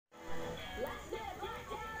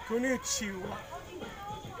Konnichiwa.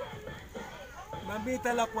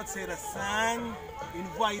 Mamita Lakwat Serasan,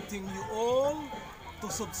 inviting you all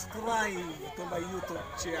to subscribe to my YouTube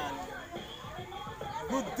channel.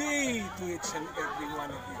 Good day to each and every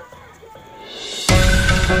one of you.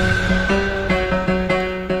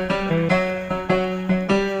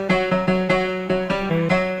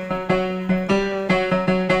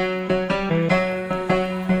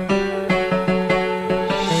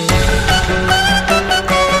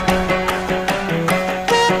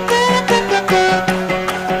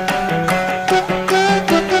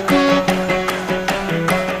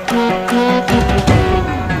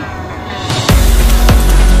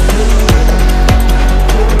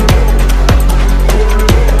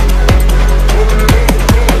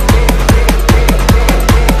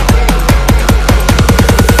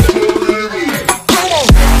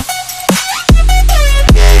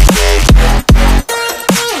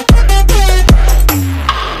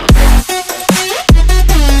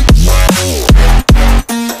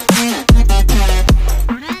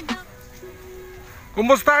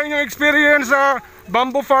 Kumusta yung experience sa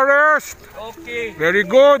bamboo forest? Okay. Very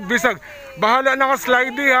good. Bisag, bahala na ka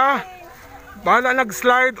slide ha. Bahala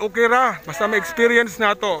nag-slide, okay ra. Basta may experience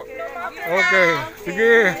na to. Okay.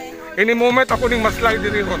 Sige. Any moment ako ning mas-slide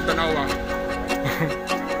din ron, tanawa.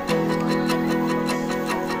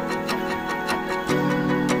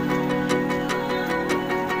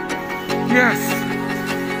 Yes.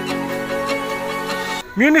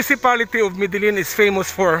 Municipality of Medillin is famous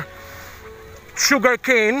for sugar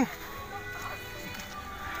cane,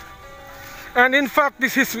 and in fact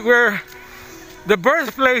this is where the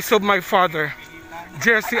birthplace of my father,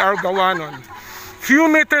 Jesse Argawanon. Few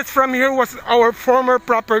meters from here was our former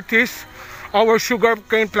properties, our sugar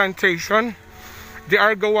cane plantation, the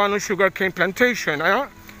Argawanon sugar cane plantation.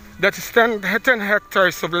 That's 10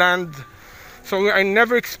 hectares of land. So I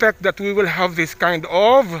never expect that we will have this kind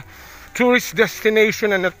of tourist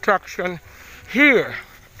destination and attraction here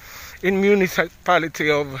in municipality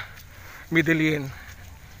of Medillin.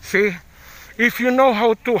 See, if you know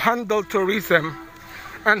how to handle tourism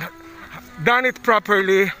and done it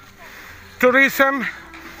properly, tourism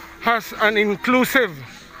has an inclusive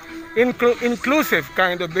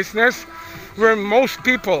kind of business where most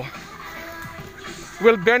people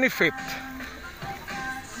will benefit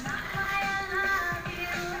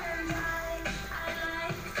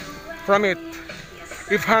from it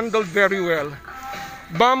if handled very well.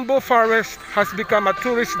 Bamboo forest has become a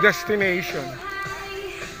tourist destination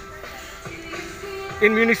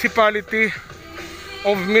in municipality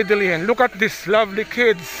of Medillin. Look at these lovely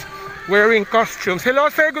kids wearing costumes. Hello,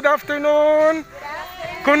 say good afternoon.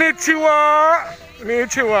 Konnichiwa.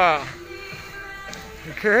 Konnichiwa.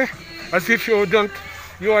 Okay, as if you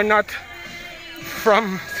are not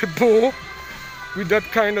from Cebu with that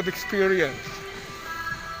kind of experience.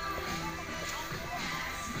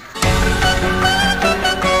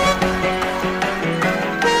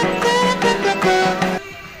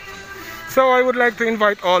 So I would like to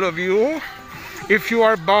invite all of you, if you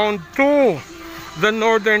are bound to the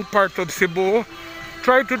northern part of Cebu,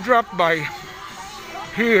 try to drop by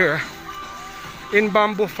here in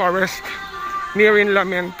Bamboo Forest near in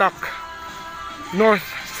Lamentak, North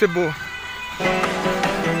Cebu.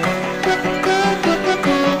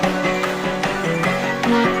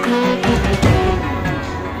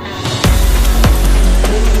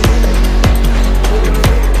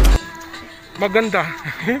 Maganda.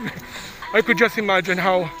 I could just imagine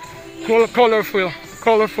how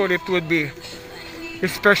colorful it would be,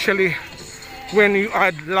 especially when you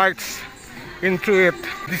add lights into it.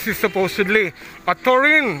 This is supposedly a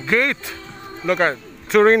Turin gate. Look at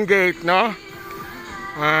Turin gate, no?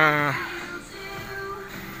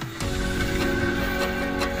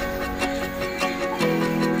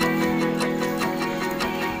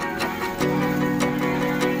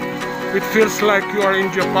 It feels like you are in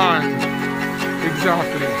Japan.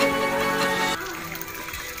 Exactly.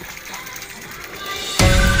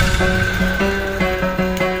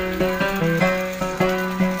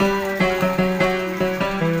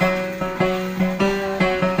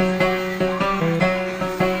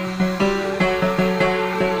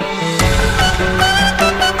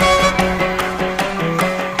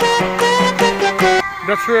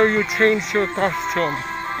 That's where you change your costume.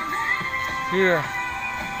 Here.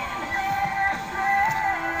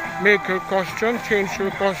 Make your costume, change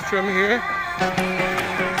your costume here.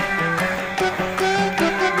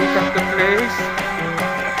 Look at the place.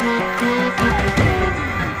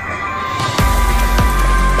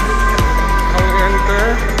 I'll enter.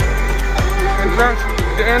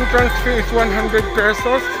 The entrance fee is 100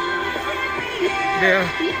 pesos. There.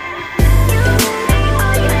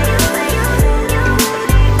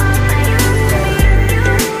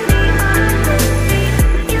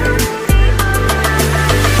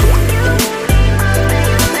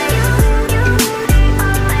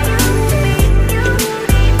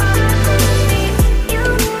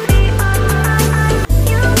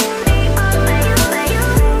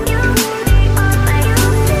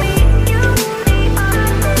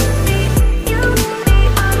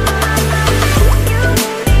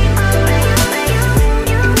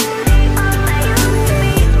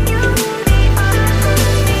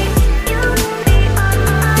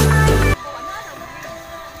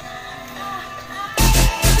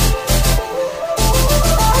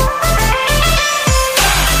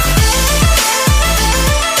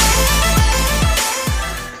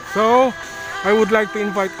 I would like to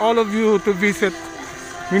invite all of you to visit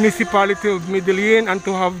municipality of Medillin and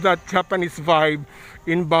to have that Japanese vibe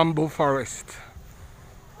in bamboo forest.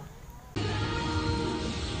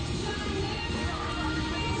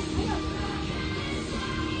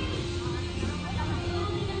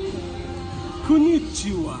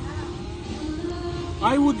 Konnichiwa.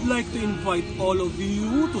 I would like to invite all of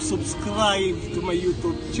you to subscribe to my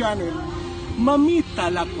YouTube channel,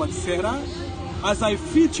 Mamita Lakwatsera, as I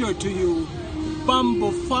feature to you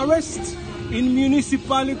bamboo forest in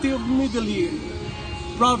municipality of Medillin,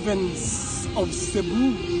 province of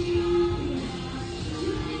Cebu.